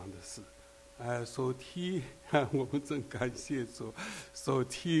昨天我们真感谢主，昨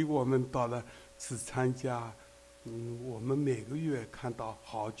天我们到了去参加，我们每个月看到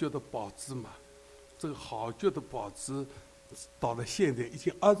好觉的报纸嘛，这个好觉的报纸到了现在已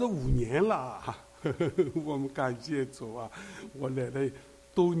经25年了，我们感谢主啊！我来了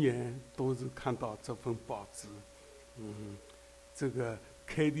多年都是看到这份报纸，这个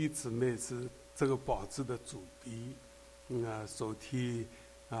凯蒂姊妹是这个报纸的主笔，昨天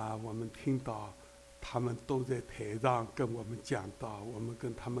我们听到他们都在台上跟我们讲到，我们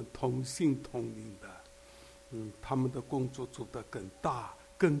跟他们同心同灵的，他们的工作做得更大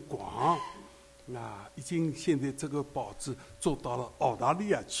更广，已经现在这个报纸做到了澳大利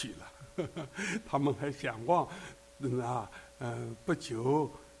亚去了，他们还想望，不久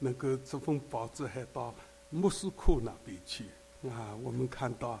能够这份报纸还到莫斯科那边去，我们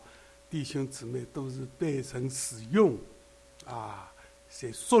看到弟兄姊妹都是被神使用，在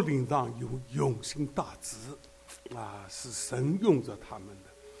属灵上有用心大志，是神用着他们的，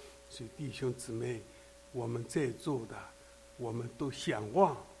所以弟兄姊妹，我们在座的，我们都想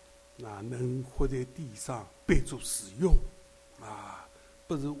望，能活在地上被主使用，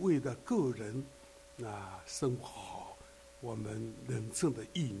不是为了个人，生活好我们人生的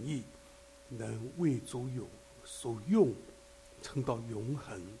意义，能为主所用，撑到永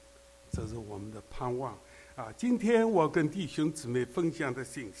恒，这是我们的盼望。今天我跟弟兄姊妹分享的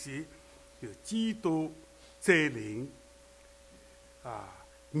信息，就基督再临，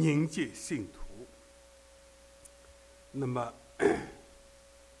凝结信徒。那么，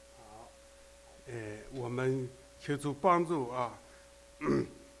我们求主帮助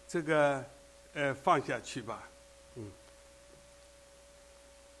这个放下去吧，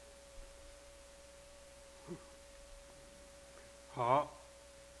好，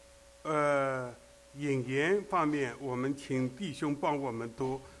引言方面，我们请弟兄帮我们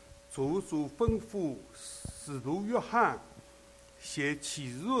读主所吩咐使徒约翰写启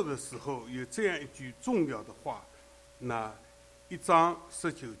示录的时候有这样一句重要的话，那1章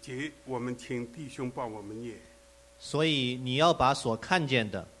19节，我们请弟兄帮我们念。所以你要把所看见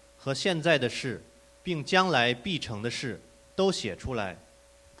的和现在的事，并将来必成的事都写出来。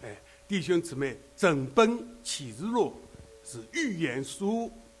弟兄姊妹，整本启示录是预言书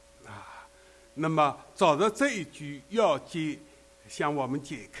那么照着这一句要解，向我们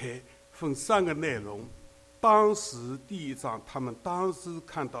解开，分3个内容。当时第1章，他们当时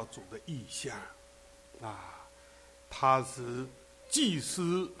看到主的意象，他是祭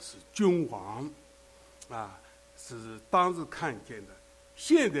司，是君王，是当时看见的。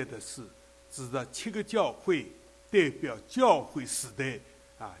现在的事指的7个教会，代表教会时代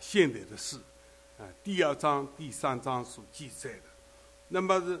现在的事，第2章、第3章所记载的。那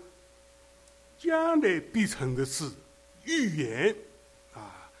么是将来必成的事，预言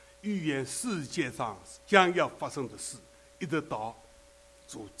预言世界上将要发生的事，一直到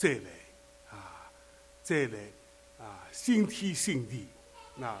主再来新天新地，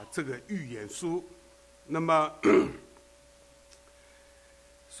这个预言书。那么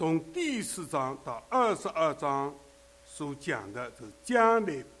从第4章到22章所讲的是将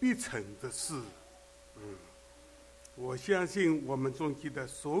来必成的事，我相信我们中间的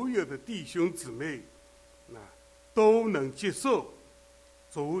所有的弟兄姊妹都能接受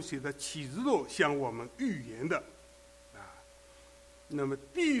主写的启示录向我们预言的那么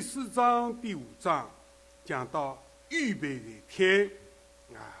第4章第5章讲到预备的天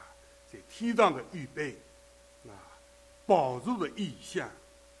在天上的预备宝座的意象，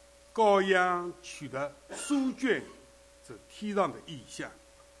羔羊取的书卷是天上的意象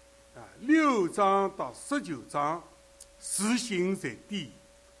6章到19章实行在地，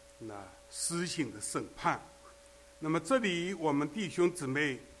实行的审判。那么这里我们弟兄姊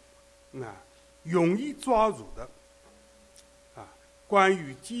妹容易抓住的关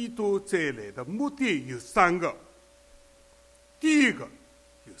于基督再来的目的有3个。第一个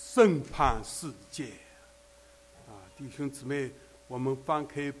就审判世界弟兄姊妹，我们翻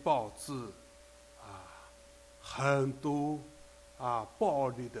开报纸很多暴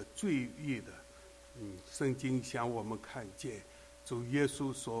力的罪孽的圣经向我们看见主耶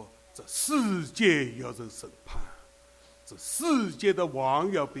稣说这世界要受审判，这世界的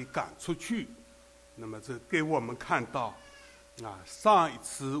王要被赶出去。那么这给我们看到上一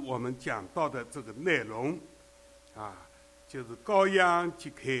次我们讲到的这个内容就是羔羊揭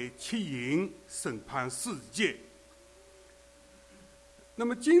开7营，审判世界。那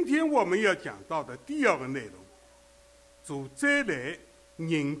么今天我们要讲到的第2个内容，主再来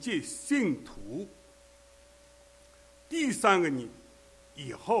凝结信徒。第3个年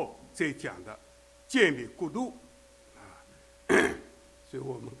以后再讲的建立国度所以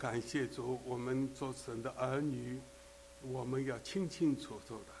我们感谢主，我们做神的儿女，我们要清清楚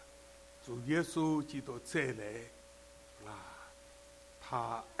楚的，主耶稣基督再来，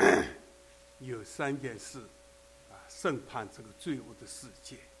他有3件事，审判这个罪恶的世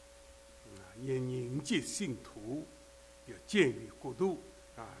界，也迎接信徒，要建立国度，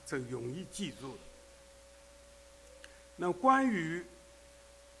这容易记住。那关于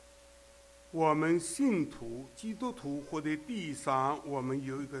我们信徒、基督徒活在地上，我们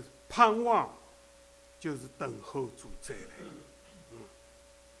有一个盼望，就是等候主再来。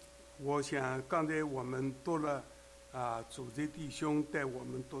我想刚才我们读了主的弟兄带我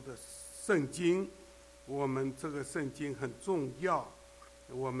们读的圣经，我们这个圣经很重要，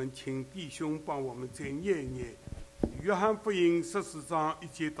我们请弟兄帮我们再念一念约翰福音14章1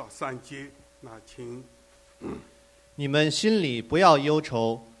节到3节。那请你们心里不要忧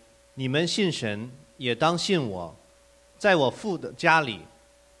愁，你们信神也当信我，在我父的家里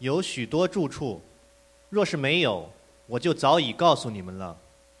有许多住处，若是没有，我就早已告诉你们了。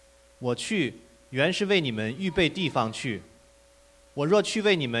我去原是为你们预备地方去，我若去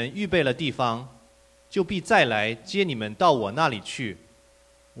为你们预备了地方，就必再来接你们到我那里去。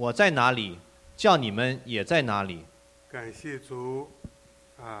我在哪里，叫你们也在哪里。感谢主，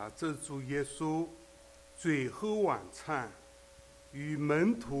这是主耶稣最后晚餐与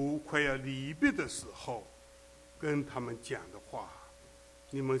门徒快要离别的时候跟他们讲的话，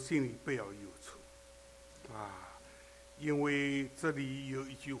你们心里不要忧愁因为这里有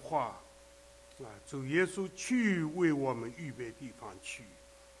一句话主耶稣去为我们预备地方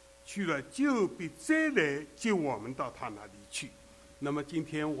去了就必再来接我们到他那里去。那么今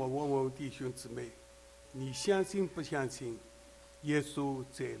天我问问弟兄姊妹，你相信不相信耶稣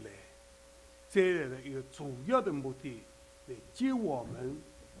再来的一个主要的目的来接我们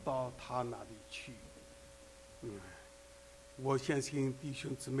到他那里去？我相信弟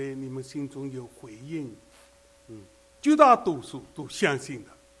兄姊妹你们心中有回应，绝大多数都相信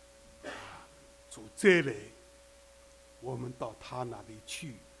的，主再来我们到他那里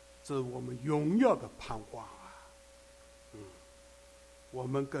去，这是我们荣耀的盼望我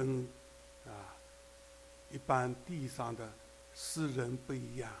们跟一般地上的世人不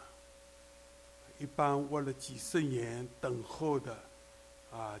一样，一般活了几十年等候的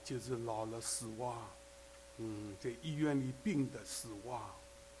就是老了死亡，在医院里病的死亡，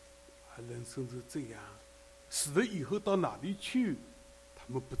人生是这样，死了以后到哪里去他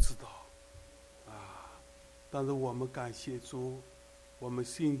们不知道但是我们感谢主，我们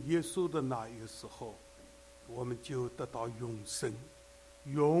信耶稣的那一个时候，我们就得到永生，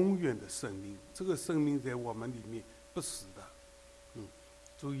永远的生命。这个生命在我们里面不死的。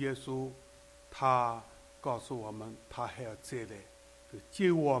主耶稣他告诉我们，他还要再来接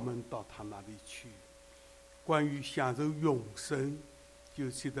我们到他那里去。关于享受永生，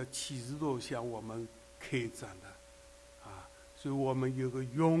就现在启示录向我们开展的所以我们有个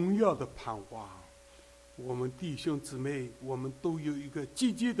荣耀的盼望。我们弟兄姊妹，我们都有一个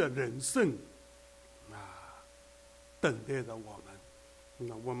积极的人生等待着我们。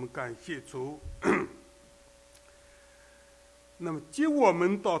那我们感谢主。那么接我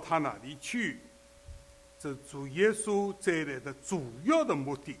们到他那里去，这主耶稣再来的主要的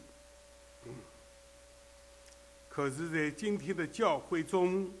目的。可是在今天的教会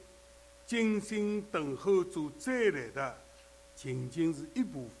中，精心等候主再来的仅仅是一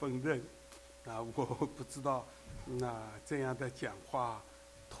部分人我不知道这样的讲话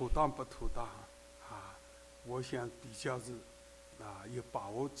妥当不妥当我想比较是有把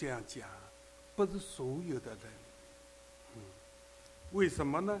握这样讲，不是所有的人。为什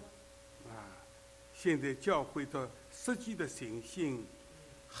么呢？现在教会的实际的情形，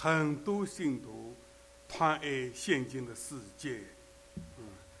很多信徒贪爱现今的世界，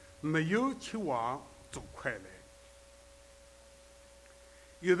没有期望主快来。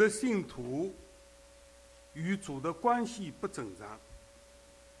有的信徒与主的关系不正常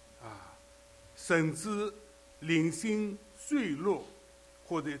甚至灵性衰落，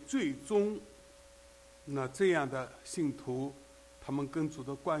或者最终这样的信徒，他们跟主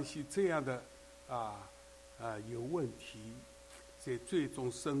的关系这样的有问题，在最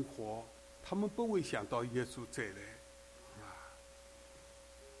终生活他们不会想到耶稣再来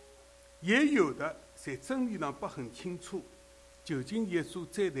也有的在真理上不很清楚，究竟耶稣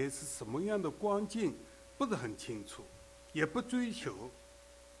再来是什么样的光景不是很清楚，也不追求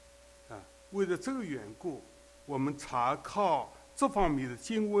为了这个缘故，我们查考这方面的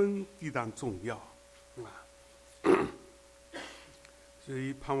经文非常重要所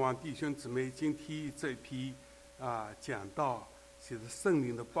以盼望弟兄姊妹今天这批讲到，其实圣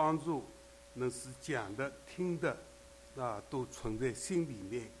灵的帮助，能使讲的听的都存在心里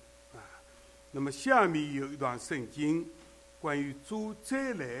面啊。那么下面有一段圣经，关于主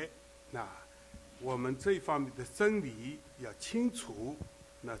再来我们这一方面的真理要清楚。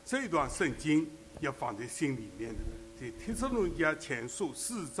那这段圣经要放在心里面的，在帖撒罗尼迦前书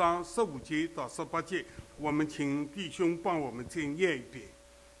4章15节到18节，我们请弟兄帮我们再念一遍。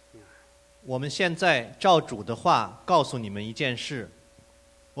我们现在照主的话告诉你们一件事：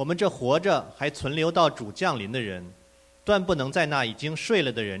我们这活着还存留到主降临的人，断不能在那已经睡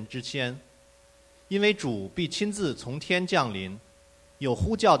了的人之先，因为主必亲自从天降临，有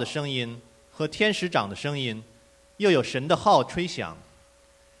呼叫的声音和天使长的声音，又有神的号吹响。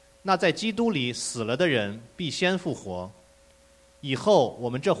那在基督里死了的人必先复活，以后我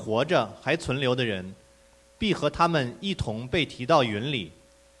们这活着还存留的人，必和他们一同被提到云里，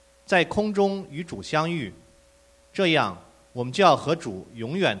在空中与主相遇，这样我们就要和主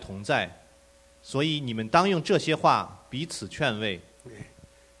永远同在。所以你们当用这些话彼此劝慰。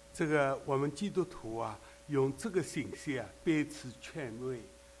这个我们基督徒用这个信息彼此劝慰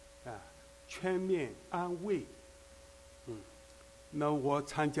全面安慰。那我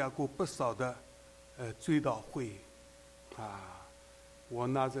参加过不少的追悼会我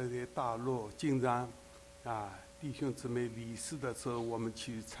那在大陆经常弟兄姊妹离世的时候，我们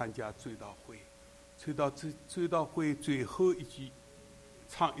去参加追悼会。追悼会最后一句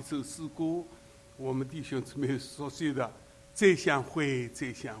唱一首诗歌，我们弟兄姊妹熟悉的再相会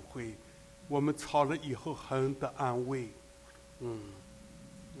再相会，我们吵了以后很得安慰。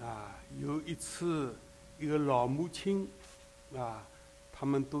有一次一个老母亲他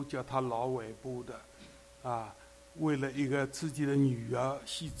们都叫她老外婆的为了一个自己的女儿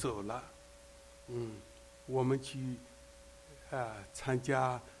先走了。我们去参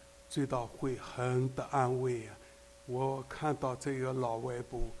加追悼会很得安慰我看到这个老外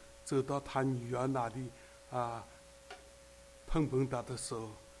婆走到她女儿那里碰碰她的手，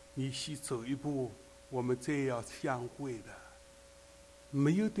你先走一步，我们再要相会的。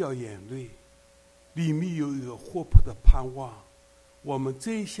没有掉眼泪，里面有一个活泼的盼望，我们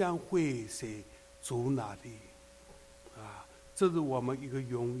再相会在主那里这是我们一个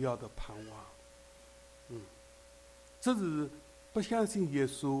荣耀的盼望。这是不相信耶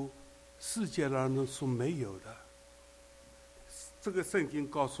稣世界上人所没有的。这个圣经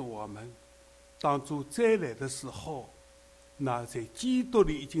告诉我们，当主再来的时候，那在基督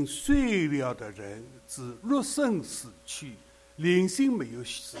里已经睡了的人，只肉身死去，灵性没有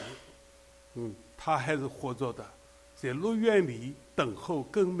死，他还是活着的，在乐园里等候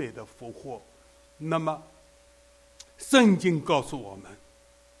更美的复活。那么圣经告诉我们，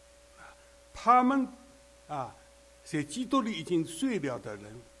他们在基督里已经睡了的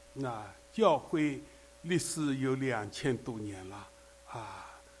人，教会历史有2000多年了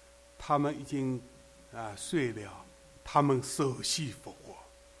他们已经睡了，他们首先复活，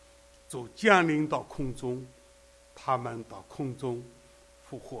主降临到空中，他们到空中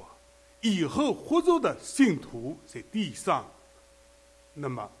复活以后，活着的信徒在地上，那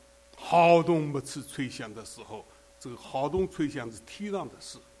么号筒末次吹响的时候，这个号筒吹响是天上的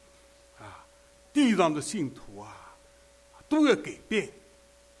事地上的信徒都要改变。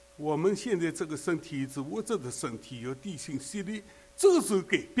我们现在这个身体是物质的身体，有地心吸力，这个时候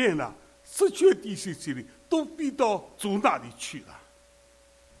改变了，失去地心吸力都飞到主那里去了。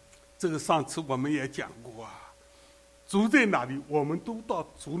这个上次我们也讲过主在哪里，我们都到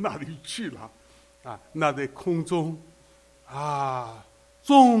主那里去了那在空中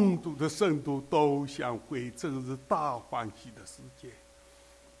众多的圣徒都相会，这个是大欢喜的世界。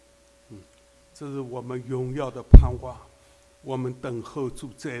这是我们荣耀的盼望。我们等候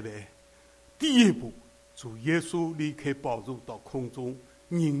主再来，第一步，主耶稣离开宝座到空中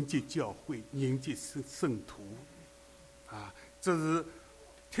迎接教会，迎接圣徒这是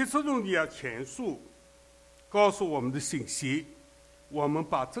帖撒罗尼迦前书告诉我们的信息。我们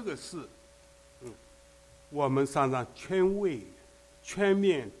把这个事我们常常劝慰，全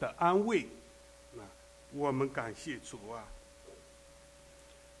面的安慰我们感谢主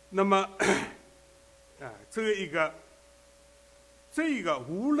那么这一个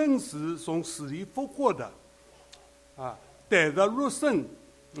无论是从死里复活的带着肉身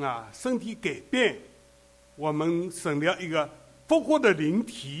身体改变，我们成了一个复活的灵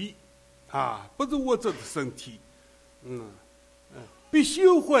体不是物质的身体被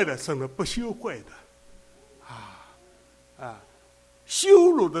修坏的成了不修坏的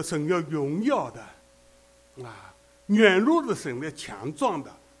羞辱的成了荣耀的软弱的成了强壮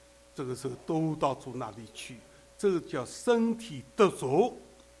的，这个时候都到主那里去，这个叫身体得着。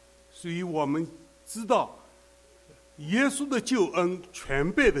所以我们知道耶稣的救恩，全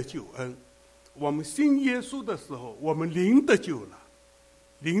备的救恩我们信耶稣的时候，我们灵得救了，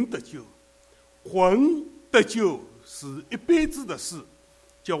灵得救，魂得救是一辈子的事，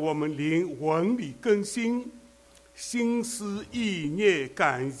叫我们灵魂里更新，心思意念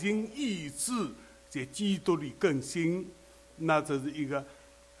感情意志在基督里更新，那这是一个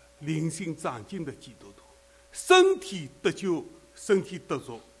灵性长进的基督徒。身体得救，身体得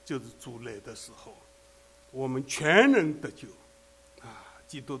着，就是主来的时候，我们全人得救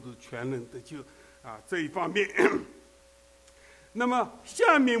基督徒全人得救这一方面。那么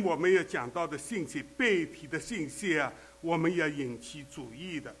下面我们要讲到的信息，被提的信息我们要引起注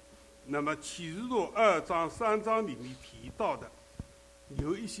意的。那么启示录2章3章里面提到的，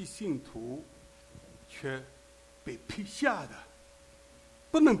有一些信徒却被撇下的，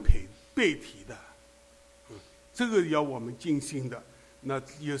不能被提的，这个要我们精心的。那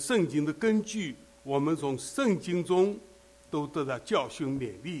有圣经的根据，我们从圣经中都得到教训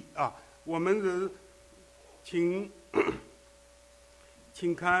勉励我们是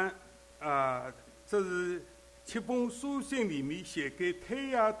请看这是7封书信里面写给泰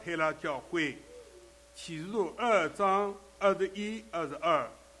亚泰拉教会，启示录2章21、22，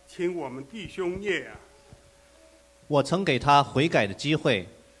请我们弟兄念我曾给他悔改的机会，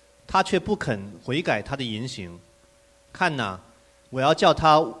他却不肯悔改他的言行。看哪，我要叫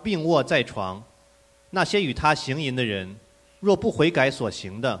他病卧在床。那些与他行淫的人，若不悔改所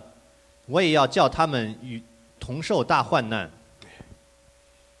行的，我也要叫他们与同受大患难。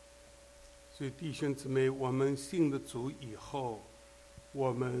所以弟兄姊妹，我们信了主以后，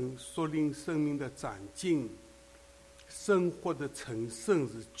我们属灵生命的长进，生活的成圣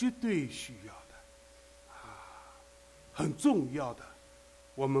是绝对需要的很重要的。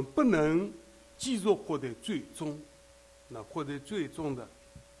我们不能继续活在最终，那活在最终的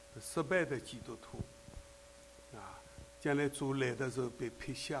失败的基督徒将来主来的时候被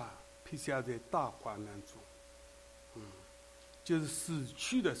撇下在大患难中就是死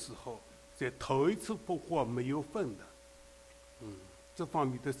去的时候，在头一次复活没有份的这方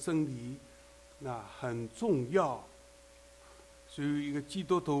面的真理很重要。所以一个基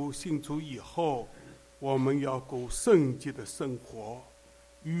督徒信主以后，我们要过圣洁的生活，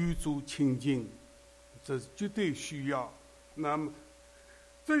与主亲近，这是绝对需要。那么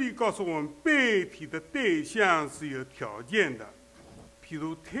这里告诉我们，被提的对象是有条件的，譬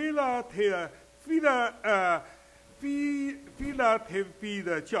如菲拉铁比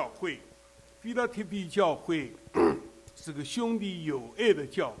的教会，菲拉铁比教会是个兄弟友爱的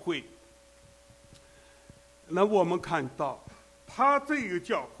教会。那我们看到他这个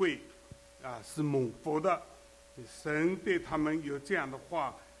教会是蒙福的，神对他们有这样的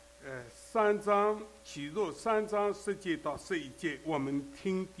话启示录3章10节到11节，我们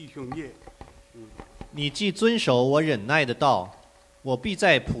听弟兄念你既遵守我忍耐的道，我必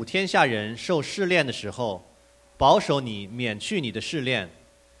在普天下人受试炼的时候，保守你免去你的试炼。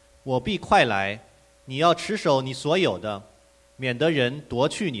我必快来，你要持守你所有的，免得人夺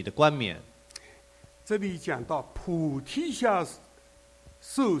去你的冠冕。这里讲到普天下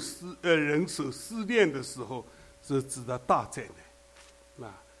人受试炼的时候，是指的大灾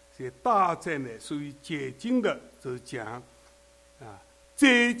难这大灾难属于解经的，就讲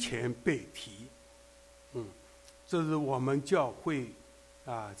灾前被提这是我们教会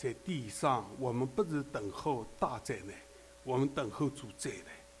在地上，我们不是等候大灾难，我们等候主灾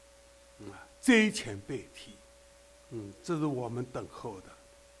难灾前被提这是我们等候的。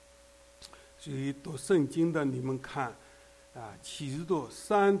所以读圣经的你们看启示录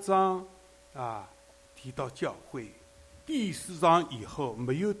3章提到教会，第4章以后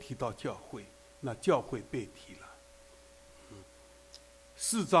没有提到教会，那教会被提了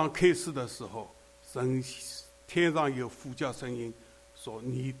4章开始的时候，天上有呼叫声音说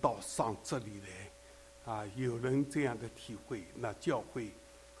你到上这里来有人这样的体会，那教会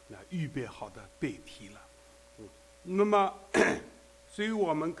预备好的被提了那么所以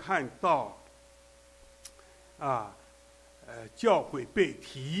我们看到教会被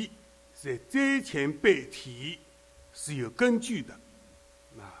提，在灾前被提是有根据的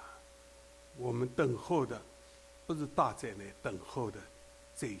我们等候的不是大灾难，等候的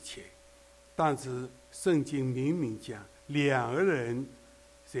这一切。但是圣经明明讲2个人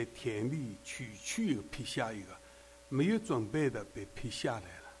在田里取一个撇下一个，没有准备的被撇下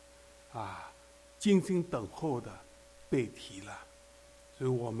来了精心等候的被提了。所以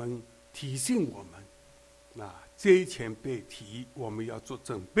我们提醒我们灾前被提，我们要做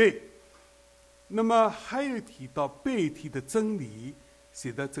准备。那么还有提到被提的真理，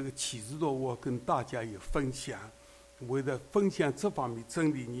写的这个启示录我跟大家有分享。为了分享这方面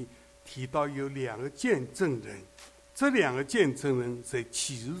真理，你提到有2个见证人，这两个见证人在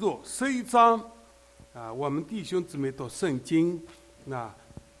启示录11章我们弟兄姊妹读圣经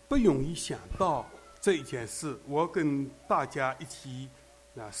不容易想到这一件事。我跟大家一起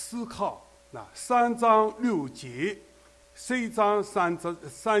思考3章6节，11章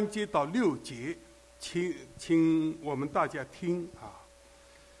3节到6节，请我们大家听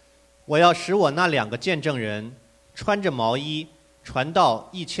我要使我那两个见证人穿着毛衣传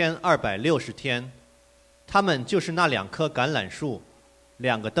道1260天，他们就是那2棵橄榄树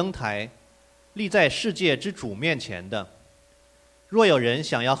，2个灯台，立在世界之主面前的。若有人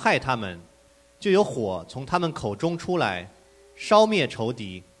想要害他们，就有火从他们口中出来，烧灭仇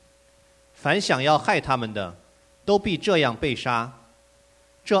敌。凡想要害他们的，都必这样被杀。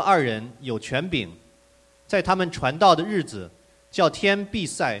这2人有权柄，在他们传道的日子，叫天闭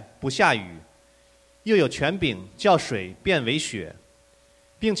塞不下雨，又有权柄叫水变为血，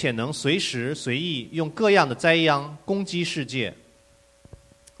并且能随时随意用各样的灾殃攻击世界。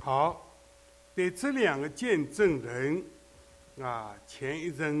好，对这2个见证人前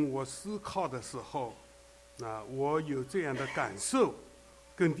一阵我思考的时候我有这样的感受，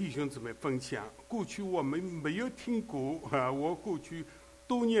跟弟兄姊妹分享。过去我们没有听过我过去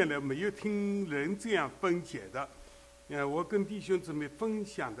多年来没有听人这样分解的。我跟弟兄姊妹分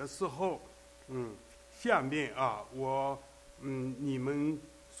享的时候，下面你们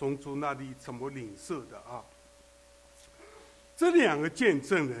从主那里怎么领受的这2个见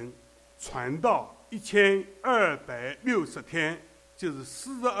证人传道1260天，就是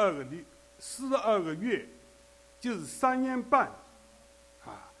42个月，就是3年半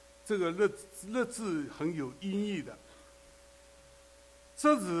这个日子很有意义的。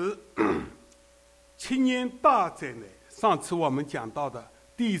这是7年大灾难，上次我们讲到的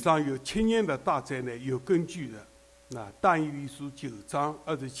地上有7年的大灾难有根据的但以理书9章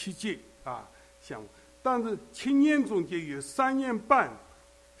27节但是7年中间有3年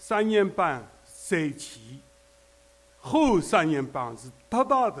半灾期，后3年半是特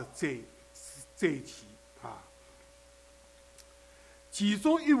大的灾期其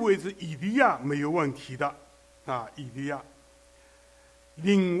中一位是以利亚没有问题的以利亚，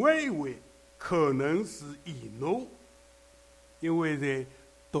另外一位可能是以诺，因为在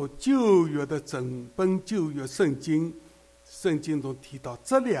读旧约的整本旧约圣经中提到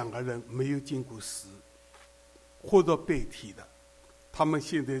这2个人没有经过死或者被提的，他们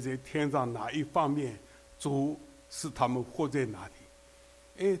现在在天上哪一方面，主使他们活在哪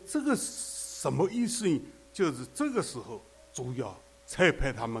里。这个什么意思呢？就是这个时候主要差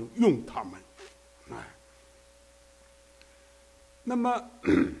派他们用他们那么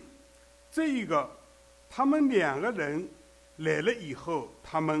他们2个人来了以后，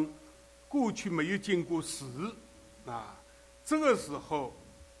他们过去没有经过死这个时候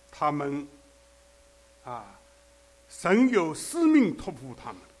他们神有使命托付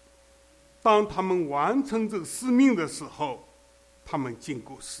他们，当他们完成这个使命的时候，他们经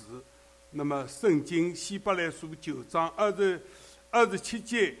过死。那么圣经希伯来书9章27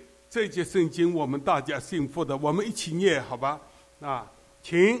节，这节圣经我们大家信服的，我们一起念好吧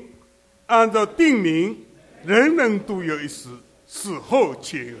请按照定名，人人都有一死，死后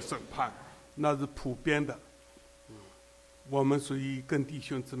且有审判，那是普遍的。我们所以跟弟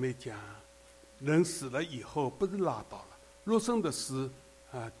兄姊妹讲，人死了以后不是拉倒了，肉身的死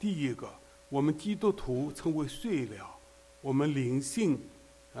第一个我们基督徒称为睡了，我们灵性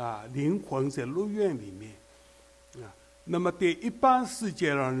灵魂在乐园里面那么对一般世界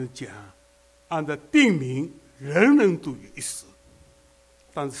上人讲，按照定名，人人都有一死，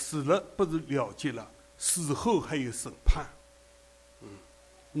但是死了不是了结了，死后还有审判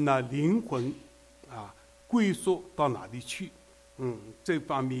那灵魂归属到哪里去这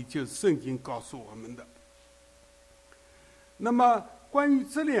方面就是圣经告诉我们的。那么关于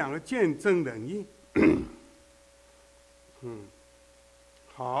这2个见证人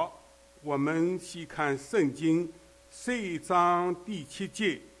好，我们细看圣经11章第7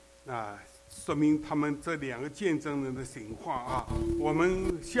节说明他们这2个见证人的情况我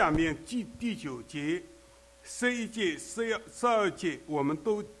们下面第9节、11节、12节我们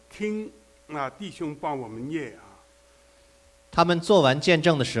都听弟兄帮我们念他们做完见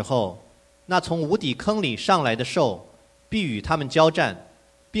证的时候，那从无底坑里上来的兽必与他们交战，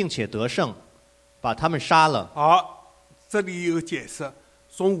并且得胜，把他们杀了。好，这里有解释，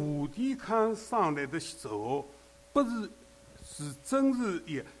从无底坑上来的兽不是真是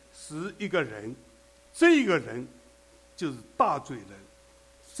一个人，这个人就是大罪人。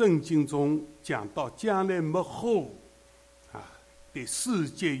圣经中讲到将来末后对世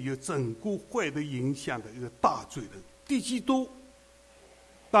界有整个坏的影响的一个大罪人，敌基督。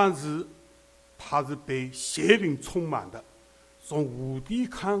但是他是被邪灵充满的，从无底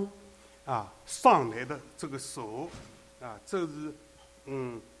坑上来的这个手这是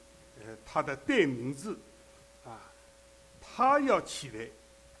他的代名字他要起来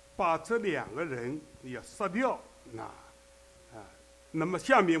把这两个人要杀掉那么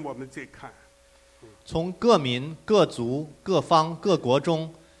下面我们再看，从各民、各族、各方、各国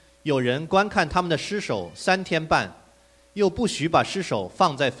中，有人观看他们的尸首3天半，又不许把尸首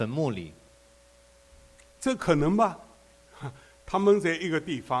放在坟墓里。这可能吧？他们在一个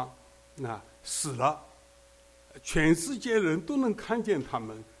地方死了，全世界人都能看见他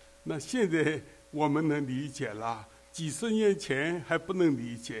们。那现在我们能理解了，几十年前还不能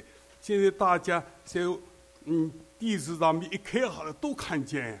理解。现在大家在电视上面一开好了都看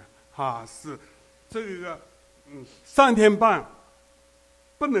见是这个3天半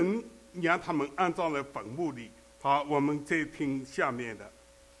不能让他们安葬在坟墓里。好，我们再听下面的。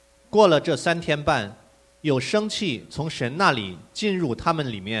过了这3天半，有生气从神那里进入他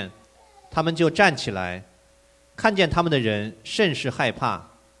们里面，他们就站起来，看见他们的人甚是害怕。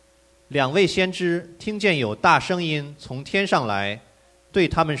2位先知听见有大声音从天上来，对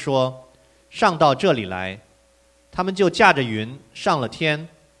他们说：上到这里来。他们就驾着云上了天，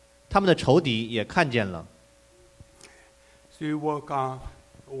他们的仇敌也看见了。所以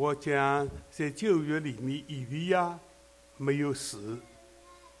我讲在旧约里面，以利亚没有死，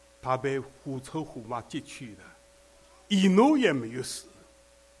他被虎臭虎马击去的；以诺也没有死。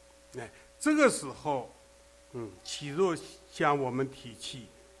这个时候，启若向我们提起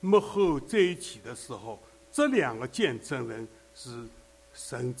幕后在一起的时候，这2个见证人是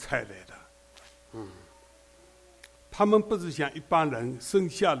神差来的。他们不是像一般人生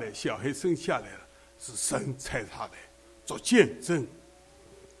下来，小孩生下来了，是神差他来做见证。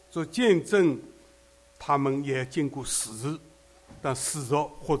做见证，他们也经过死，但死了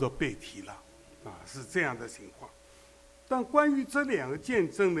或者被提了，是这样的情况。但关于这2个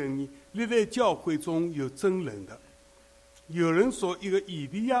见证人呢，历代教会中有争论的。有人说一个以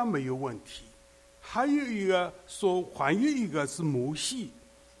利亚没有问题，还有一个说还有一个是摩西，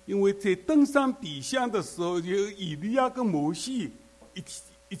因为在登山比象的时候，有以利亚跟摩西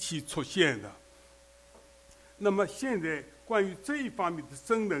一起出现的。那么现在关于这一方面的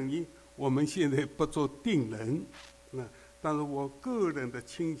争论呢，我们现在不做定论。但是我个人的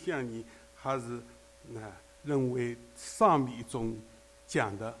倾向呢，还是认为上面一种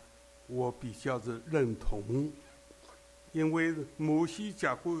讲的，我比较是认同。因为摩西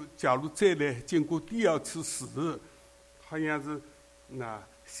假如再来经过第2次死，好像是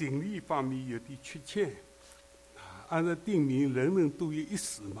行李方面有点缺陷。按照定名，人人都有一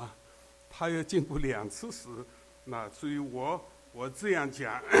死嘛，他要经过2次死，所以我这样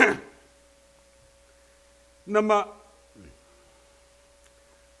讲。那么，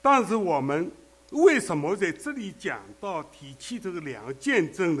但是我们为什么在这里讲到提起这个2个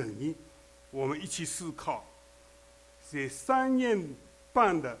见证人呢？我们一起思考。在3年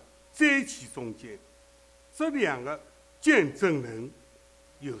半的在一起中间，这2个见证人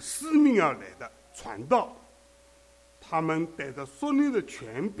有使命而来的传道，他们带着属灵的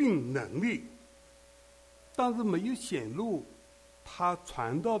权柄能力，但是没有显露他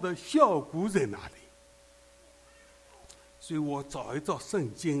传道的效果在哪里。所以我找一找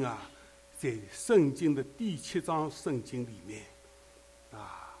圣经在圣经的第7章圣经里面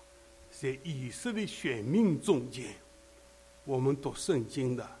在以色列选民中间，我们读圣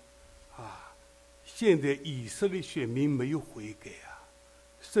经的现在以色列选民没有悔改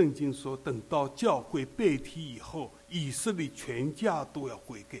圣经说等到教会被提以后，以色列全家都要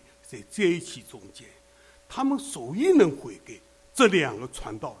悔改。在一起中间，他们所以能悔改，这2个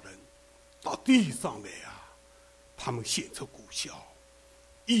传道人到地上来他们显出果效，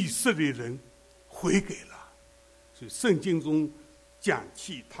以色列人悔改了。所以圣经中讲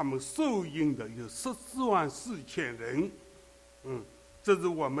起他们受印的有144000人。这是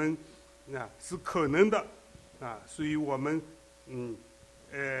我们是可能的所以我们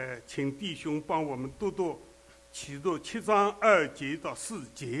请弟兄帮我们读启示录7章2节到4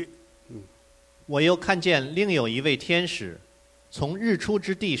节。我又看见另有一位天使从日出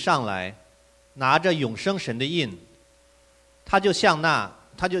之地上来，拿着永生神的印，他就像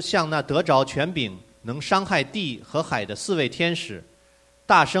那得着权柄能伤害地和海的4位天使，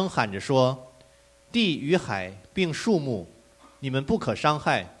大声喊着说：地与海并树木，你们不可伤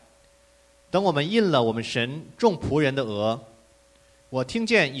害，等我们印了我们神众仆人的额。我听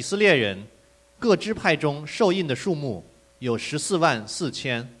见以色列人各支派中受印的数目有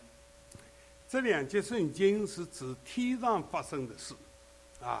144000。这2节圣经是指天上发生的事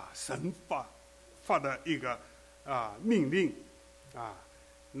神发的一个命令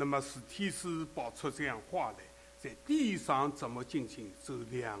那么史提斯报出这样话来，在地上怎么进行？这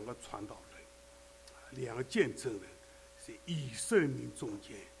两个传道人，两个见证人，在以色列民中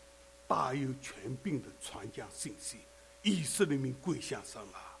间大有权柄的传讲信息，以色列民归向神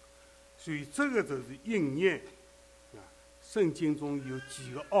啊！所以这个就是应验啊。圣经中有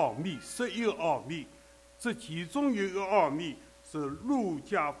几个奥秘，11个奥秘，这其中有一个奥秘是路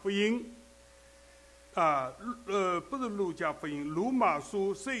加福音不是路加福音，罗马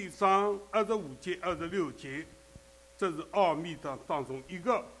书11章25节、26节，这是奥秘当中一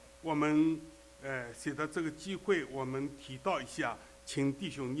个。我们写的这个机会，我们提到一下，请弟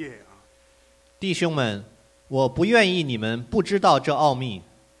兄念啊。弟兄们，我不愿意你们不知道这奥秘，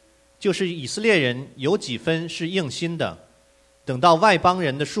就是以色列人有几分是硬心的，等到外邦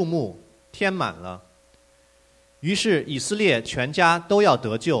人的数目填满了，于是以色列全家都要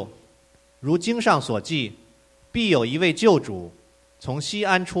得救。如经上所记，必有一位救主从西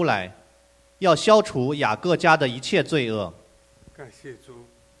安出来，要消除雅各家的一切罪恶。感谢主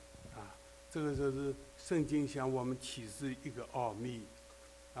啊！这个就是圣经向我们启示一个奥秘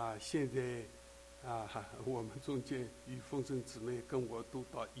啊！现在我们中间于凤生姊妹跟我都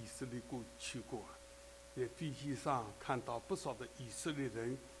到以色列国去过，在飞机上看到不少的以色列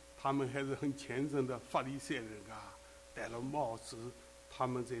人，他们还是很虔诚的法利赛人啊，戴了帽子，他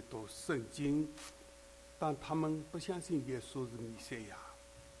们在读圣经，但他们不相信耶稣是弥赛亚。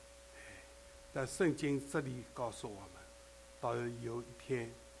但圣经这里告诉我们，到有一天，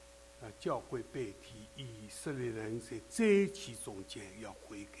教会被提，以色列人在灾期中间要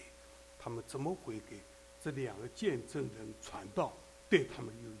悔改。他们怎么悔改？这两个见证人传道对他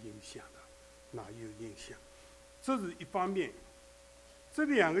们有影响的，哪有影响？这是一方面。这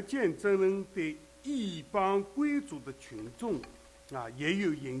两个见证人对异邦贵族的群众也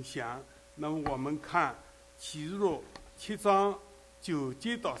有影响。那么我们看启示录7章9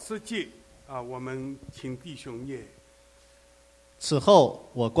节到10节我们请弟兄念。此后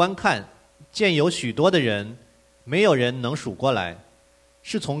我观看，见有许多的人，没有人能数过来，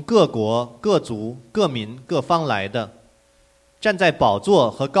是从各国、各族、各民、各方来的，站在宝座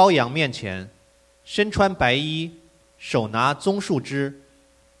和羔羊面前，身穿白衣，手拿棕树枝，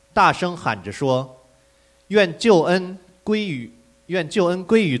大声喊着说：愿救恩归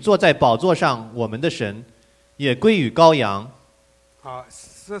于坐在宝座上我们的神，也归于羔羊。好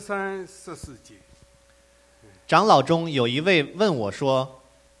，13、14节。长老中有一位问我说：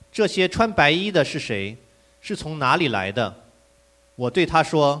这些穿白衣的是谁？是从哪里来的？我对他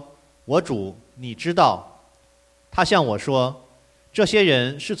说：我主，你知道。他向我说：这些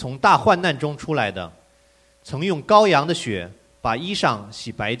人是从大患难中出来的，曾用羔羊的血把衣裳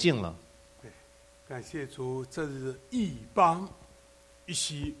洗白净了。感谢主，这是异邦一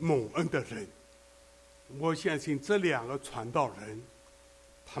些蒙恩的人。我相信这两个传道人，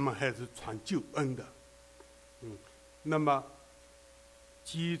他们还是传救恩的。那么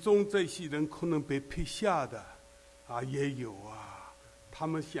其中这些人可能被撇下的也有他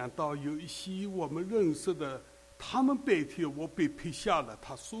们想到有一些我们认识的，他们被提，我被撇下了，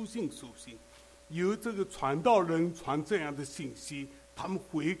他书信，有这个传道人传这样的信息，他们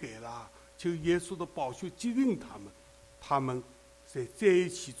悔改了，求耶稣的宝血洁净他们。他们在一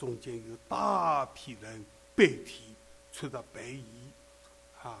起中间有大批人被提，穿着白衣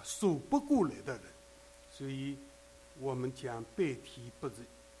数不过来的人。所以我们讲被提不是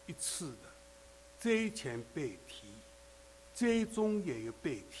一次的，灾前被提，灾中也有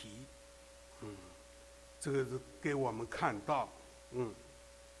被提。这个是给我们看到。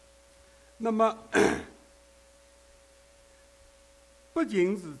那么不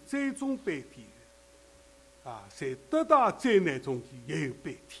仅是灾中被提在特大灾难中也有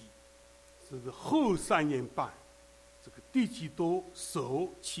被提。这是后3年半，这个地基督守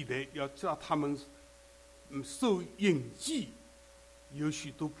起来，要叫他们受印记，有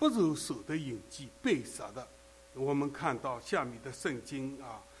许多不受守的印记被杀的。我们看到下面的圣经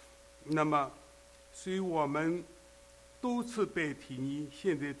那么所以我们多次被提议，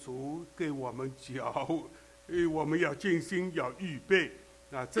现在主给我们教，我们要尽心，要预备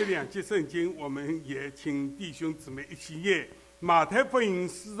这2节圣经我们也请弟兄姊妹一起念。马太福音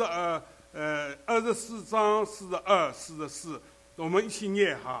24章42、44，我们一起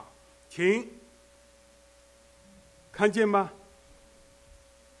念请。看见吗？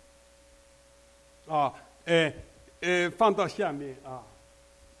放到下面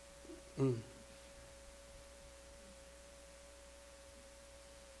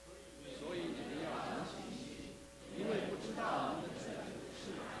所以你们要常信心，因为不知道你们的主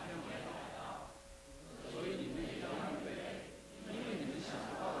是哪天来的。所以你们也要预备，因为你们想不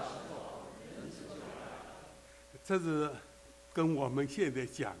到的时候，人子就来了。这是跟我们现在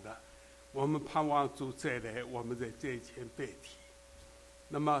讲的，我们盼望主再来，我们在灾前被提。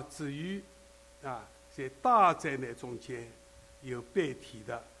那么至于在大灾难中间有被提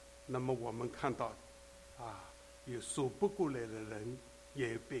的，那么我们看到有数不过来的人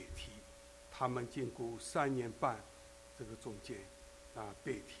也有被提，他们经过3年半这个中间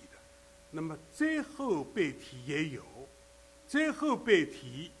被提的。那么最后被提也有，最后被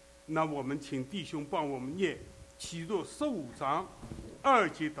提，那我们请弟兄帮我们念启示录15章2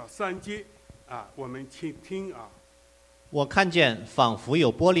节到3节我们请听我看见仿佛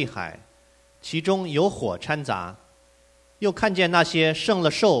有玻璃海，其中有火掺杂，又看见那些胜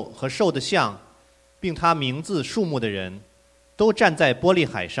了兽和兽的像，并他名字数目的人，都站在玻璃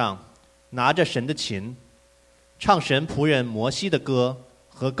海上，拿着神的琴，唱神仆人摩西的歌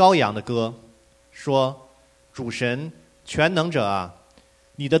和羔羊的歌，说：主神全能者啊，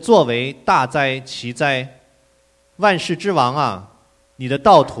你的作为大哉奇哉，万世之王啊，你的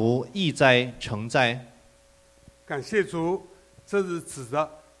道途义哉诚哉。感谢主，这是指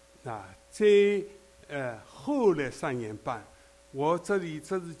的在后来3年半，我这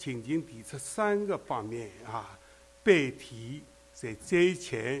是仅仅提出3个方面被提在灾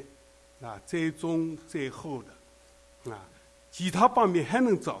前灾中灾后的其他方面还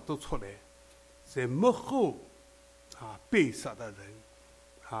能找得出来，在幕后被杀的人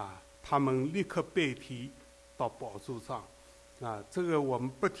他们立刻被提到宝座上这个我们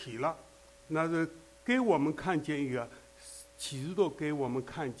不提了。那是给我们看见一个启示录，给我们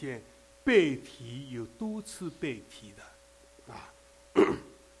看见被提有多次被提的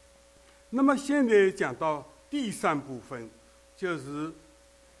那么现在讲到第3部分，就是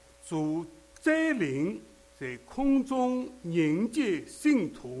主再临在空中迎接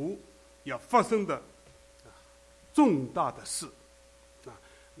信徒要发生的重大的事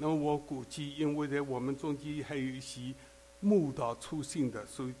那么我估计，因为在我们中间还有一些慕道初信的，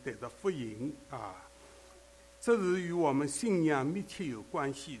所以得到福音这是与我们信仰密切有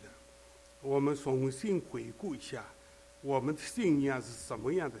关系的。我们重新回顾一下我们的信仰是什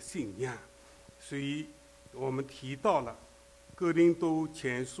么样的信仰。所以我们提到了哥林多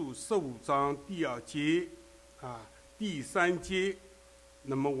前书15章第2节第3节，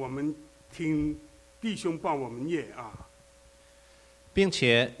那么我们听弟兄帮我们念并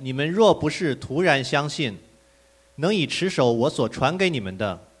且你们若不是突然相信，能以持守我所传给你们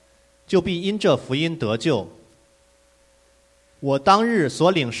的，就必因这福音得救。我当日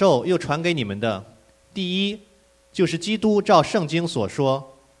所领受又传给你们的，第一，就是基督照圣经所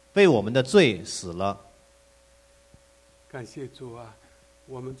说，为我们的罪死了。感谢主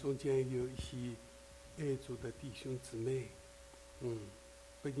我们中间有一些爱主的弟兄姊妹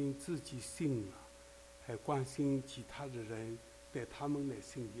不仅自己信了，还关心其他的人，带他们来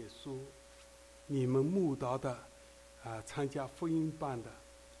信耶稣。你们慕道的参加福音班的，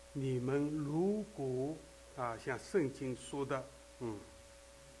你们如果像圣经说的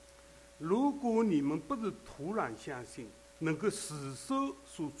如果你们不是突然相信，能够死守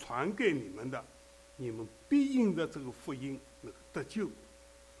所传给你们的，你们必因着这个福音能够得救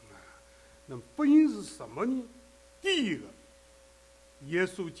那么福音是什么呢？第一个，耶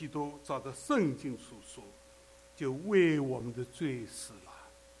稣基督照着圣经所说，就为我们的罪死了，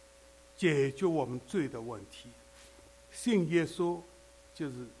解决我们罪的问题。信耶稣就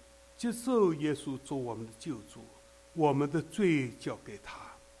是接受耶稣做我们的救主，我们的罪交给他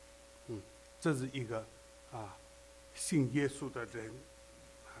这是一个信耶稣的人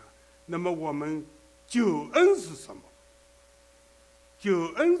那么我们救恩是什么？救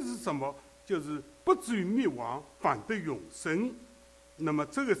恩是什么？就是不至于灭亡，反得永生。那么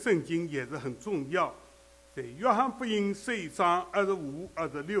这个圣经也是很重要，在约翰福音11章25、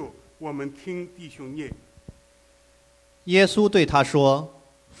26，我们听弟兄念。耶稣对他说：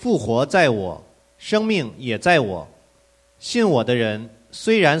复活在我，生命也在我，信我的人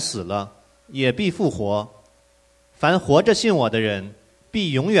虽然死了，也必复活，凡活着信我的人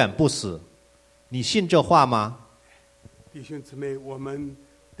必永远不死。你信这话吗？弟兄姊妹，我们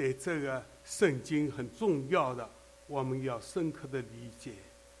对这个圣经很重要的，我们要深刻的理解。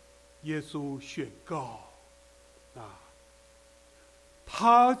耶稣宣告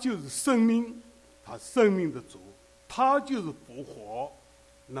他就是生命，他生命的主，他就是复活。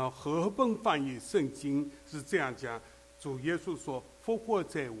那和合本翻译圣经是这样讲，主耶稣说：复活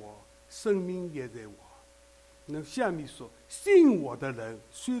在我，生命也在我。那下面说，信我的人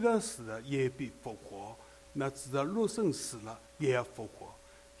虽然死了，也必复活。那只要肉身死了，也要复活。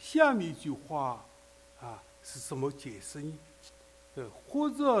下面一句话是什么解释呢？活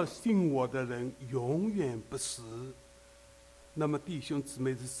着信我的人永远不死。那么弟兄姊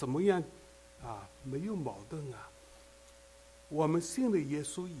妹是什么样没有矛盾我们信了耶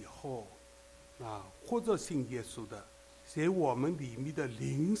稣以后，或者信耶稣的，在我们里面的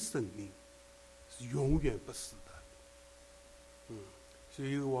灵生命是永远不死的。所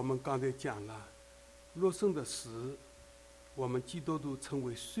以我们刚才讲了，肉身的死，我们基督徒称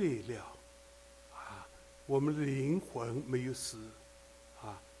为睡了，我们的灵魂没有死，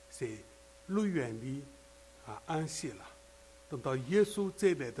在乐园里安息了。等到耶稣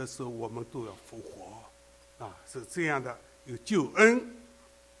再来的时候，我们都要复活，是这样的有救恩。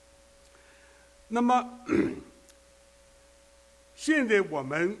那么现在我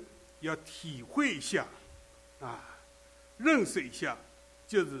们要体会一下，认识一下，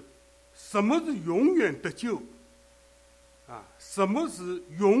就是什么是永远得救，什么是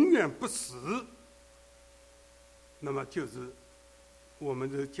永远不死。那么就是我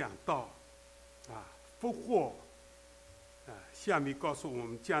们就讲到复活，下面告诉我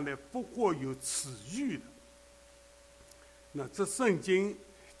们将来复活有赐予的。那这圣经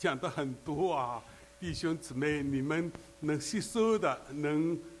讲的很多弟兄姊妹，你们能吸收的，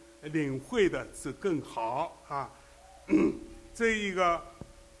能领会的是更好这一个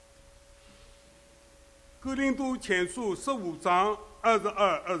哥林多前书15章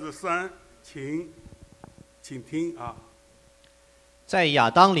22、23，请听在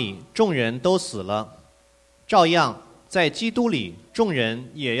亚当里众人都死了，照样在基督里众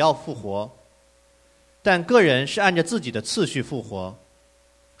人也要复活，但个人是按着自己的次序复活。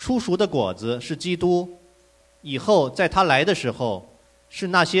初熟的果子是基督，以后在他来的时候是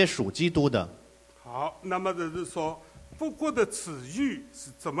那些属基督的。好，那么就是说复活的次序是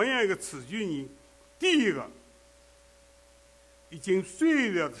怎么样一个次序呢？第一个，已经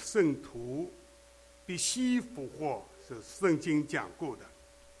睡了的圣徒必须复活，是圣经讲过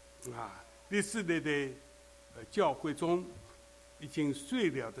的历史的教会中已经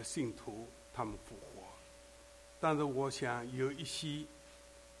睡了的信徒他们复活。但是我想有一些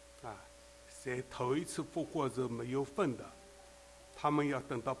在头一次复活时候没有份的，他们要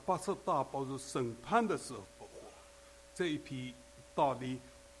等到80大报主审判的时候复活。这一批道理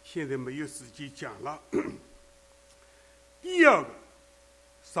现在没有时间讲了。第二个，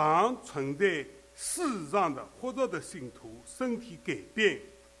尚存在世上的活着的信徒身体改变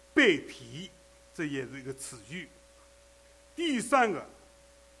被提，这也是一个词语。第三个，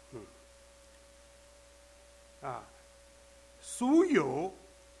所有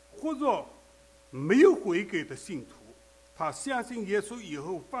或者没有悔改的信徒，他相信耶稣以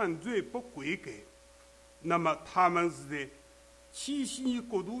后犯罪不悔改，那么他们是在七禧年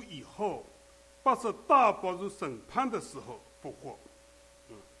国度以后80大报主审判的时候复活。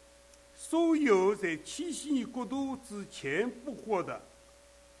所有在七禧年国度之前复活的，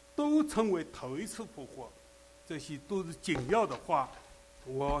都称为头一次复活。这些都是紧要的话，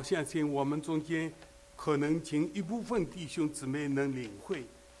我相信我们中间可能仅一部分弟兄姊妹能领会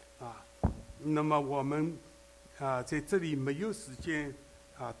那么我们在这里没有时间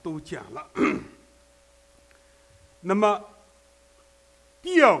都讲了。那么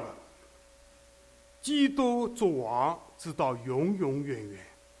第二个，基督作王直到永永远远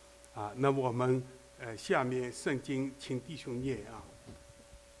那我们下面圣经请弟兄念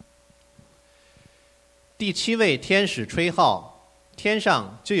第7位天使吹号，天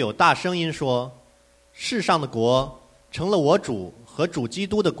上就有大声音说：世上的国成了我主和主基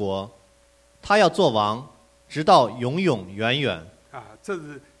督的国，他要做王，直到永永远远。这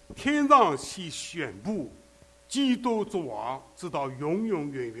是天上先宣布基督作王，直到永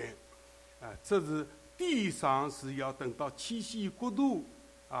永远远。这是地上是要等到七禧国度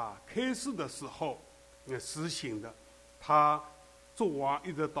开始的时候实行的。他作王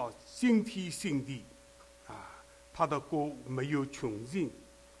一直到新天新地他的国没有穷尽。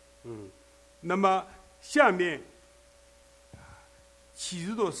那么下面启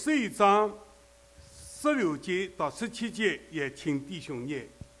示录11章16节到17节也请弟兄念。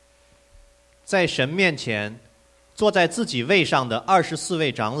在神面前坐在自己位上的24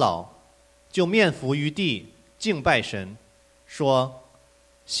位长老就面伏于地敬拜神，说：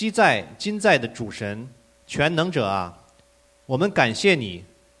昔在今在的主神全能者啊，我们感谢你，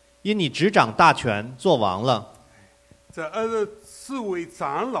因你执掌大权做王了。这24位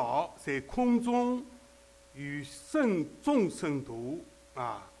长老在空中与众圣徒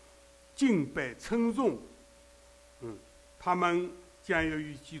敬拜称颂。他们将要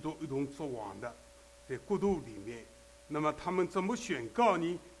与基督一同作王的，在国度里面。那么他们怎么宣告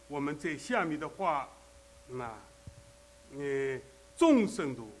呢？我们在下面的话众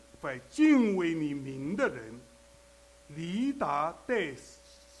圣徒凡敬畏你名的人，离大带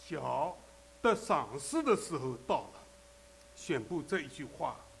小得赏赐的时候到了，宣布这一句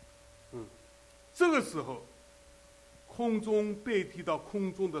话。这个时候空中被提到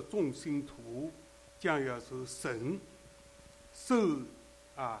空中的众信徒将要受审，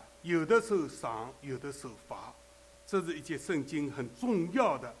有的受赏，有的受罚。这是一节圣经很重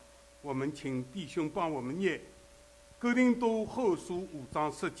要的。我们请弟兄帮我们念哥林多后书5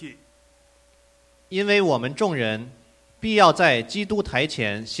章10节。因为我们众人必要在基督台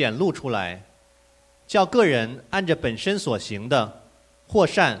前显露出来，叫个人按着本身所行的，或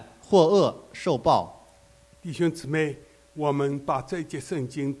善或恶受报。弟兄姊妹，我们把这一节圣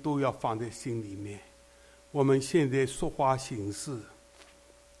经都要放在心里面。我们现在说话行事，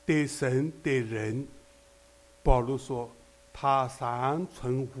对神对人，保罗说他常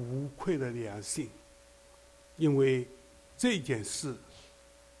存无愧的良心，因为这件事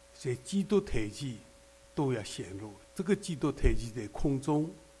在基督台前都要显露，这个基督台前在空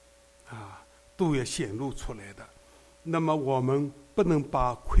中都要显露出来的。那么我们不能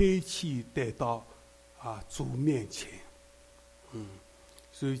把亏欠带到主面前。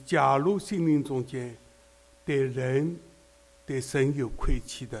所以假如心灵中间对人对神有亏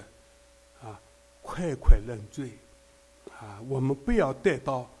欠的快快认罪我们不要带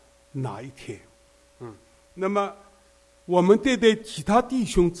到哪一天。那么我们对待其他弟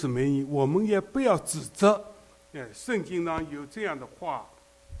兄姊妹，我们也不要指责。圣经上有这样的话，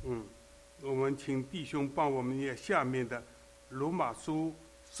我们请弟兄帮我们念下面的罗马书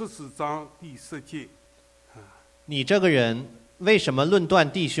14章第10节。你这个人为什么论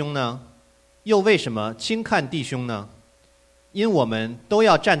断弟兄呢？又为什么轻看弟兄呢？因我们都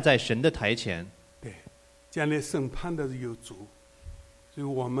要站在神的台前。对，将来审判的是有主，所以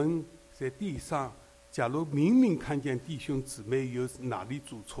我们在地上，假如明明看见弟兄姊妹有哪里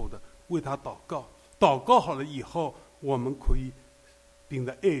做错的，为他祷告，祷告好了以后，我们可以凭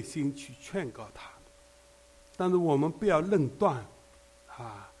着爱心去劝告他。但是我们不要论断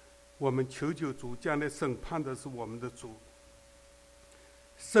我们求主，将来审判的是我们的主。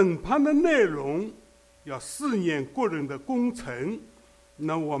审判的内容要试验个人的工程。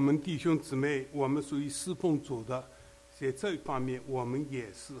那我们弟兄姊妹，我们属于侍奉主的，在这一方面我们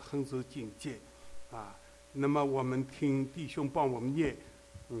也是很受警戒那么我们听弟兄帮我们念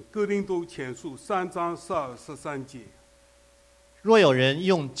哥林多前书3章12、13节。若有人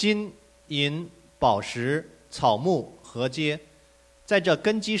用金银宝石草木禾秸在这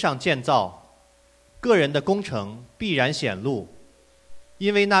根基上建造，个人的工程必然显露，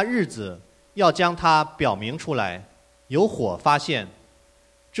因为那日子要将它表明出来，有火发现，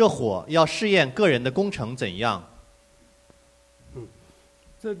这火要试验个人的工程怎样。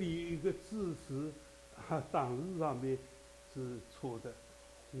这里有一个字是档字上面是错的，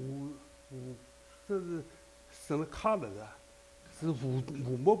这是省了卡了的，是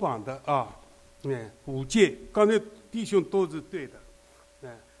五木旁的五戒。刚才弟兄都是对的，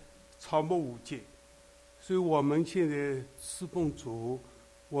草木五戒。所以我们现在侍奉主，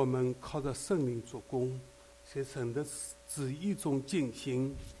我们靠着圣灵做工，在神的旨意中进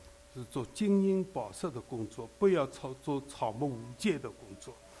行，是做金银宝石的工作，不要做草木五戒的工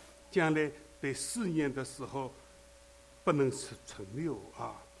作。将来在试验的时候不能存留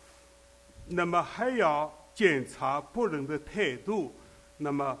那么还要检查别人的态度。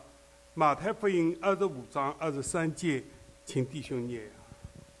那么马太福音25章23节，请弟兄念。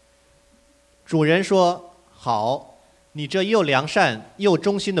主人说：好，你这又良善又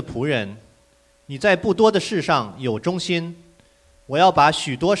忠心的仆人，你在不多的事上有忠心，我要把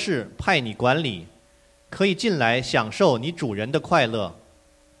许多事派你管理，可以进来享受你主人的快乐。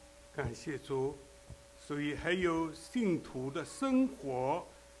感谢主。所以还有信徒的生活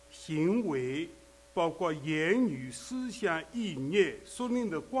行为，包括言语思想意念属灵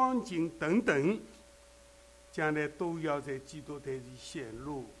的光景等等，将来都要在基督台里显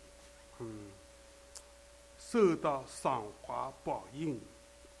露受到赏罚报应。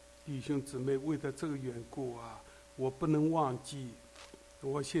弟兄姊妹，为了这个缘故我不能忘记，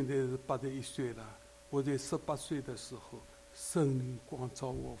我现在是81岁了，我在18岁的时候，圣灵光照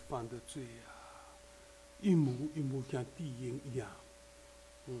我犯的罪一幕一幕像电影一样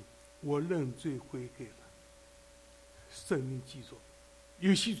我认罪悔改了。圣灵记住，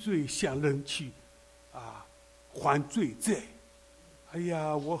有些罪向人去还罪债。哎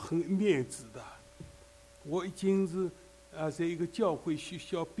呀，我很面子的，我已经是在一个教会学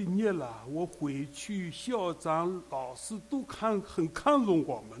校毕业了，我回去校长老师都很看重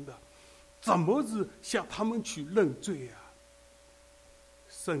我们的，怎么是向他们去认罪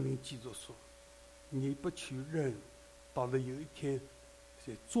圣灵记住说，你不去认，到了有一天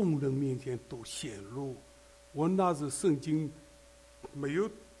在众人面前都显露。我那是圣经没有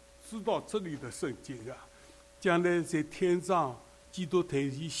知道这里的圣经将来在天上基督台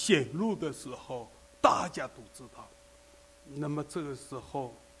里显露的时候，大家都知道。那么这个时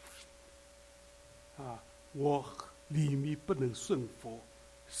候，我里面不能顺服，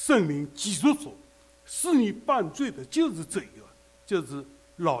圣灵继续说，使你犯罪的就是这个，就是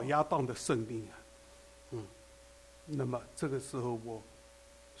老亚当的圣灵啊。那么这个时候我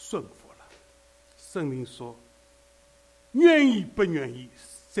顺服了，圣灵说，愿意不愿意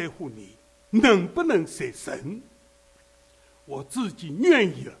在乎你，能不能随神？我自己愿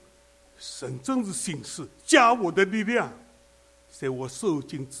意了，神真是心事，加我的力量，在我受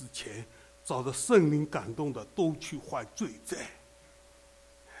尽之前，照着圣灵感动的都去还罪债。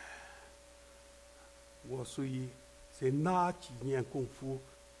我所以在那几年功夫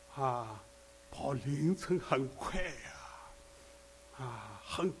跑凌晨很快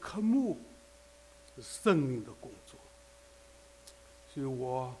很渴慕圣灵的工作，所以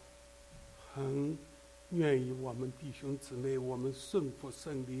我很愿意我们弟兄姊妹，我们顺服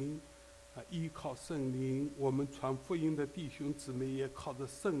圣灵依靠圣灵，我们传福音的弟兄姊妹也靠着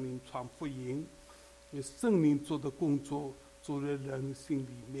圣灵传福音。因为圣灵做的工作做在人心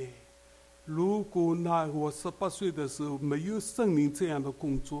里面。如果我18岁的时候没有圣灵这样的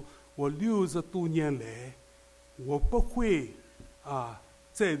工作，我60多年来，我不会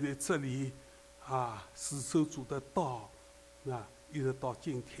站在这里死守主的道一直到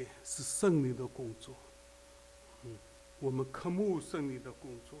今天，是圣灵的工作。我们渴慕圣灵的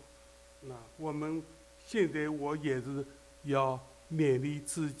工作。我们现在我也是要勉励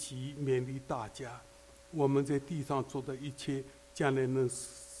自己，勉励大家，我们在地上做的一切，将来能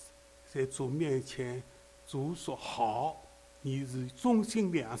在主面前，主说好，你是忠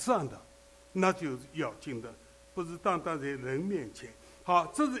心良善的，那就是要紧的，不是单单在人面前。好，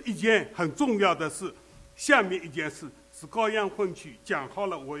这是一件很重要的事。下面一件事是羔羊婚娶，讲好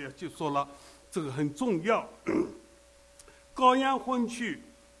了我也就说了，这个很重要。羔羊婚娶，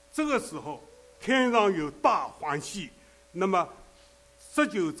这个时候天上有大欢喜。那么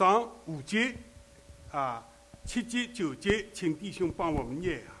19章5节7节9节，请弟兄帮我们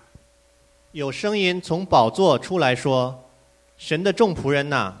念有声音从宝座出来说：“神的众仆人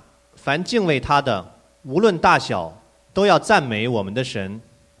哪，凡敬畏他的，无论大小，都要赞美我们的神。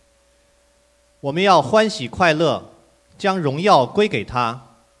我们要欢喜快乐，将荣耀归给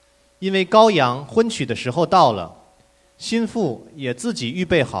他，因为羔羊婚娶的时候到了，新妇也自己预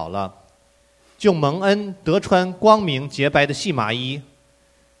备好了，就蒙恩得穿光明洁白的细麻衣。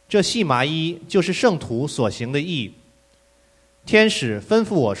这细麻衣就是圣徒所行的义。天使吩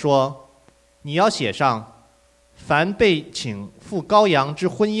咐我说，你要写上，凡被请赴羔羊之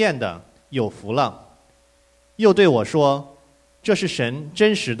婚宴的，有福了。又对我说，这是神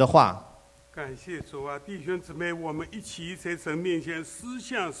真实的话。”感谢主弟兄姊妹，我们一起在神面前思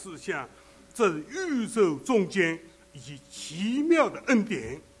想，这宇宙中间以及奇妙的恩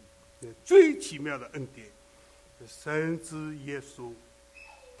典，最奇妙的恩典，神之耶稣，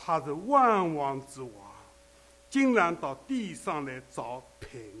他是万王之王，竟然到地上来找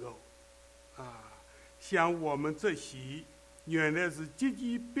配偶像我们这些原来是极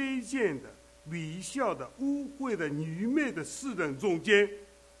其卑贱的、微小的、污秽的、愚昧的世人中间，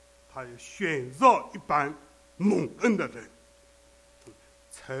他要选召一般蒙恩的人，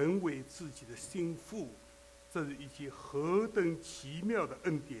成为自己的心腹，这是一件何等奇妙的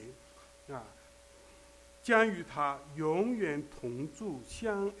恩典将与他永远同住，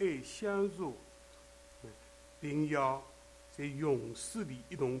相爱相入，并要在永世里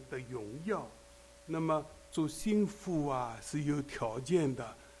一同得荣耀。那么做心腹是有条件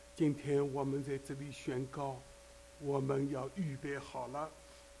的。今天我们在这里宣告，我们要预备好了。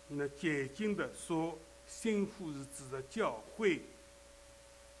那解经的说，心腹是指的教会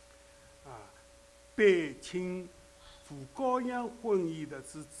被请赴羔羊婚宴的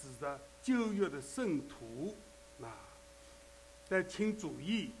是指的旧约的圣徒但请注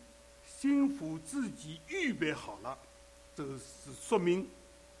意，心腹自己预备好了，这是说明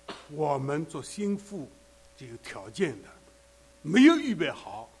我们做心腹就有条件的，没有预备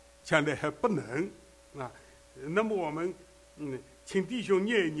好，将来还不能那么我们请弟兄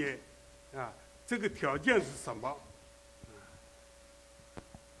念一念这个条件是什么？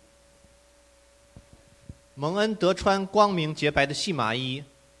蒙恩得穿光明洁白的细麻衣，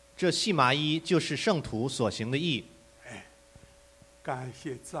这细麻衣就是圣徒所行的义。感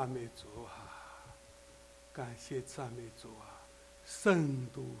谢赞美主感谢赞美主圣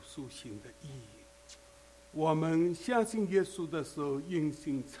徒所行的义。我们相信耶稣的时候，因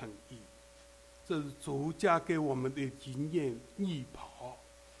信称义，这是主加给我们的经验义袍。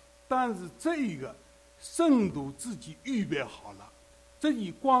但是这一个圣徒自己预备好了，这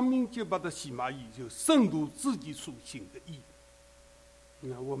以光明洁白的细麻衣，就圣徒自己所行的义。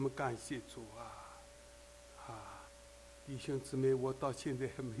那我们感谢主弟弟兄姊妹，我到现在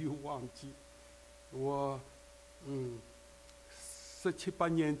还没有忘记。我17、18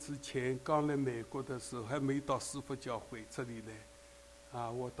年之前刚来美国的时候，还没到师父教会这里来，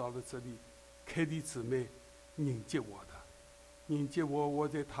我到了这里，凯蒂姊妹迎接我的，迎接我。我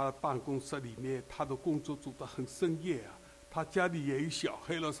在她办公室里面，她的工作做得很深夜啊，她家里也有小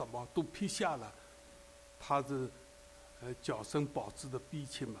孩了，什么都撇下了。她是娇生保子的逼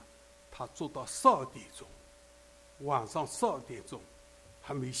亲嘛，她做到12点钟，晚上12点钟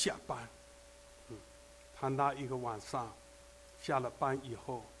还没下班。她那一个晚上下了班以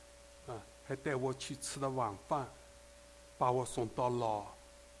后，还带我去吃了晚饭，把我送到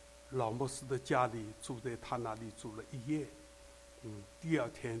老牧师的家里，住在他那里住了1夜。第二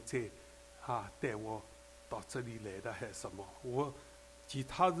天再带我到这里来的还是什么？我其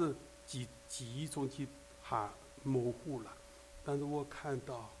他的记忆中间模糊了，但是我看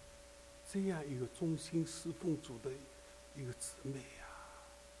到这样一个忠心侍奉主的一个姊妹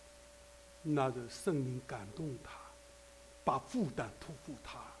那是圣灵感动她，把负担托付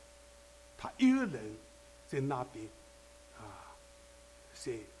他一个人在那边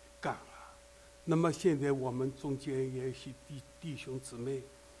在干那么现在我们中间也有些弟兄姊妹，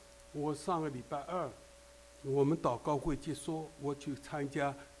我上个礼拜2我们祷告会结束，我去参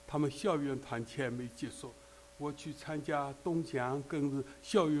加他们校园团契还没结束，我去参加东强跟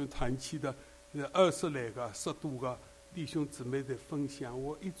校园团契的20来个10多个弟兄姊妹在分享。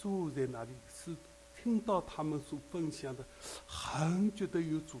我一坐在那里是听到他们所分享的，很觉得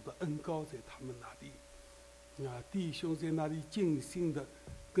有主的恩膏在他们那里弟兄在那里尽心的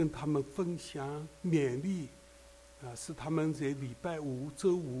跟他们分享勉励是他们在礼拜5、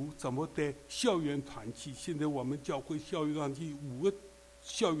周5怎么带校园团契。现在我们教会校园团契5个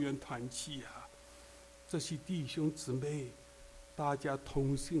校园团契这些弟兄姊妹大家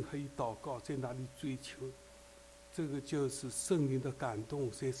同心合意祷告，在那里追求，这个就是圣灵的感动，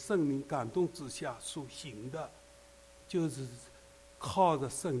在圣灵感动之下所行的，就是靠着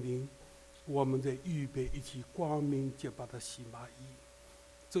圣灵，我们在预备一起光明洁白的洗麻衣。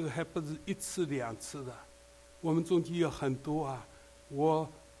这个还不是1次2次的，我们中间有很多我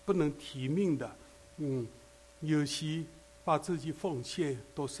不能提名的，有些把自己奉献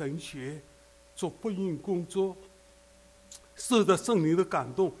到神学，做福音工作，受到圣灵的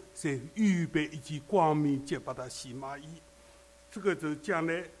感动，在预备一件光明洁白的洗麻衣。这个就将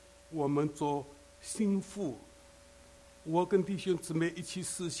来我们做心腹，我跟弟兄姊妹一起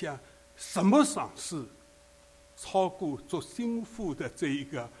思想，什么赏赐超过做心腹的这一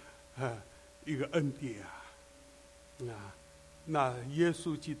个恩典那耶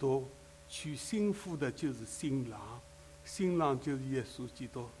稣基督娶心腹的就是新郎，新郎就是耶稣基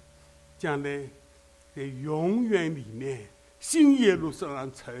督。将来在永远里面，新耶路撒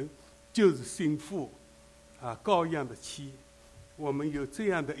冷城就是心腹羔羊的妻。我们有这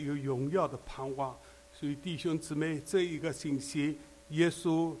样的一个荣耀的盼望。所以弟兄姊妹，这一个星期耶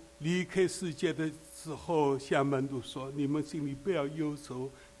稣离开世界的时候，向门徒说，你们心里不要忧愁，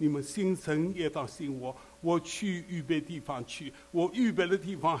你们心神也当信我，我去预备地方去，我预备的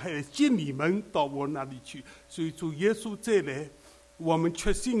地方还接你们到我那里去。所以主耶稣再来，我们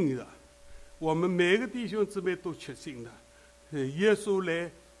确信的，我们每个弟兄姊妹都确信的，耶稣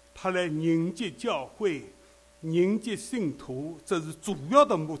来，他来迎接教会，迎接信徒，这是主要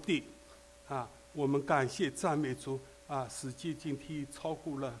的目的我们感谢赞美主时间今天超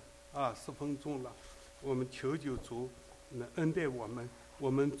过了10分钟了，我们求主能恩待我们。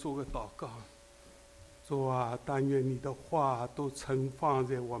我们做个祷告。主但愿你的话都存放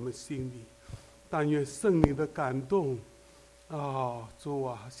在我们心里，但愿圣灵的感动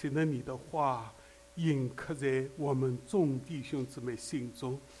主现在你的话印刻在我们众弟兄姊妹心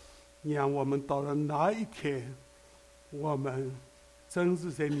中，让我们到了那一天，我们真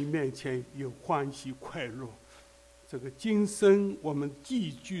是在你面前有欢喜快乐。这个今生我们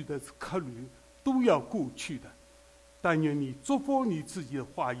寄居的客旅都要过去的，但愿你祝福你自己的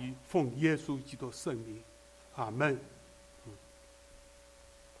话语，奉耶稣基督圣名，阿门。